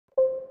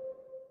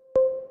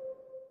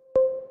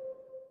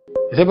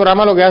Ese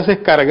programa lo que hace es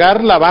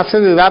cargar la base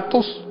de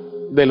datos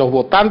de los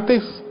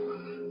votantes.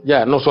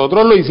 Ya,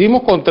 nosotros lo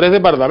hicimos con 3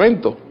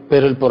 departamentos,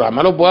 pero el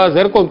programa lo puede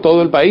hacer con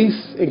todo el país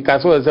en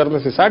caso de ser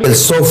necesario. El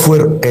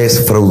software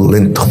es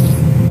fraudulento,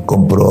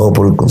 comprobado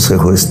por el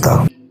Consejo de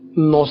Estado.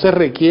 No se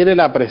requiere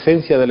la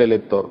presencia del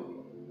elector.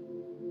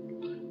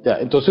 Ya,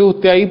 entonces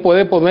usted ahí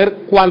puede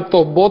poner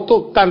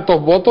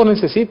tantos votos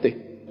necesite,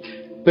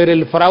 pero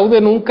el fraude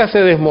nunca se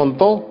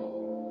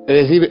desmontó.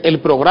 Es decir, el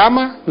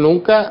programa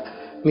nunca,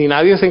 ni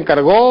nadie se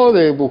encargó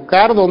de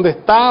buscar dónde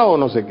está o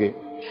no sé qué.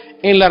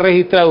 En la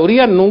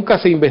registraduría nunca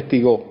se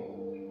investigó.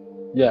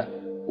 Ya,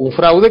 un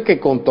fraude que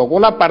contó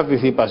con la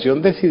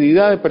participación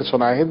decidida de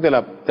personajes de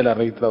la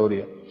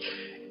registraduría.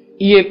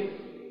 Y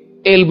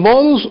el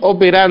modus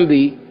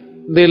operandi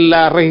de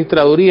la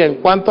registraduría en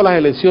cuanto a las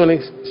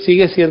elecciones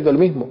sigue siendo el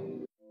mismo.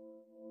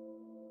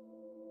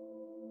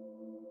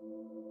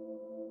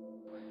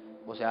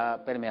 O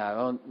sea,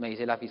 permearon, me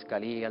dice la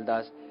Fiscalía, el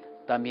DAS,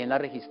 también la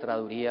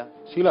registraduría.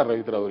 Sí, la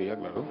registraduría,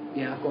 claro.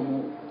 ¿Ya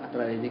cómo? ¿A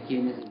través de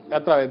quiénes?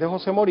 A través de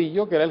José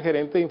Morillo, que era el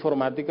gerente de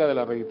informática de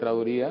la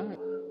registraduría.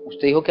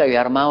 Usted dijo que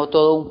había armado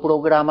todo un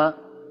programa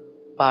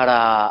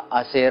para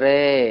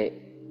hacer,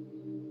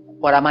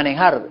 para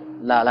manejar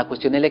la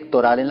cuestión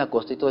electoral en la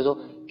costa y todo eso.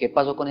 ¿Qué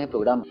pasó con ese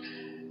programa?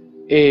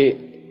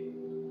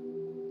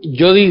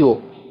 Yo digo,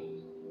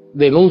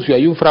 denuncio,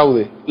 hay un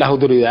fraude. Las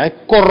autoridades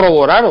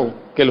corroboraron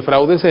que el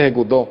fraude se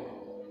ejecutó.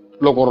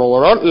 Lo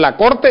corroboró la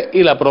Corte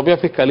y la propia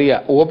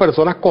Fiscalía. Hubo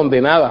personas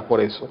condenadas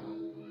por eso.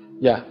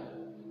 Ya.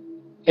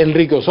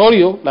 Enrique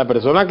Osorio, la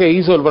persona que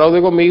hizo el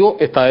fraude conmigo,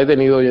 está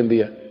detenido hoy en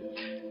día.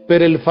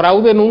 Pero el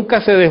fraude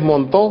nunca se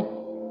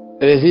desmontó.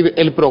 Es decir,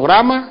 el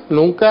programa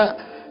nunca,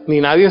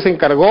 ni nadie se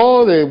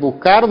encargó de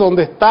buscar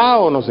dónde está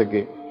o no sé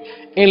qué.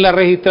 En la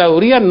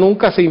registraduría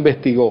nunca se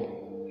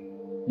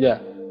investigó. Ya.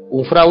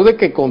 Un fraude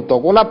que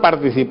contó con la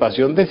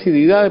participación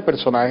decidida de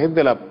personajes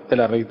de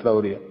la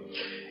registraduría.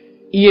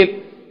 Y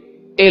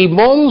el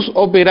modus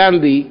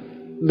operandi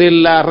de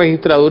la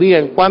registraduría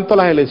en cuanto a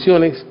las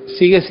elecciones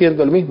sigue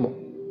siendo el mismo,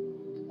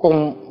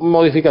 con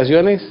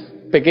modificaciones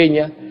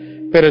pequeñas,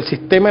 pero el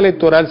sistema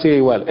electoral sigue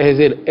igual. Es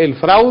decir, el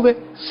fraude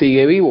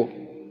sigue vivo.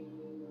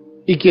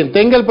 Y quien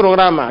tenga el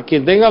programa,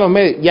 quien tenga los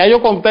medios, ya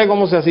yo conté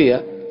cómo se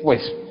hacía,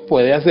 pues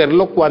puede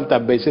hacerlo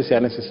cuantas veces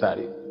sea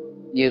necesario.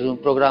 Y es un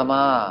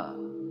programa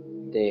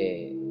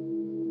de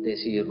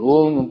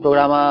CD-ROOM, un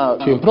programa...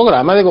 Sí, un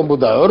programa de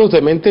computador,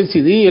 usted mete el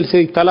CD y él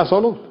se instala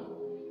solo.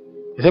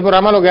 Ese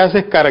programa lo que hace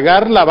es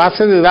cargar la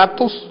base de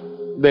datos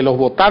de los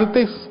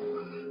votantes.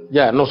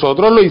 Ya,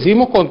 nosotros lo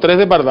hicimos con 3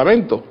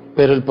 departamentos,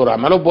 pero el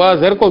programa lo puede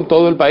hacer con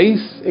todo el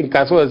país en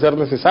caso de ser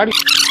necesario.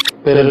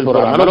 Pero el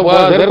programa lo puede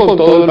hacer con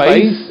todo el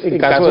país en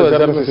caso de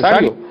ser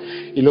necesario.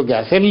 Y lo que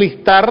hace es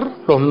listar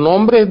los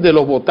nombres de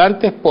los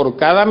votantes por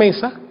cada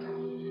mesa.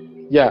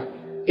 Ya,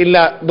 en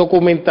la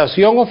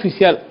documentación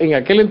oficial, en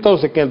aquel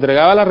entonces que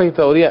entregaba la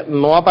registraduría,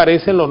 no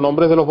aparecen los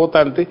nombres de los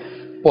votantes.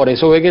 Por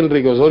eso ve que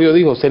Enrique Osorio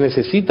dijo, se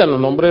necesitan los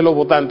nombres de los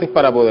votantes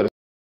para poder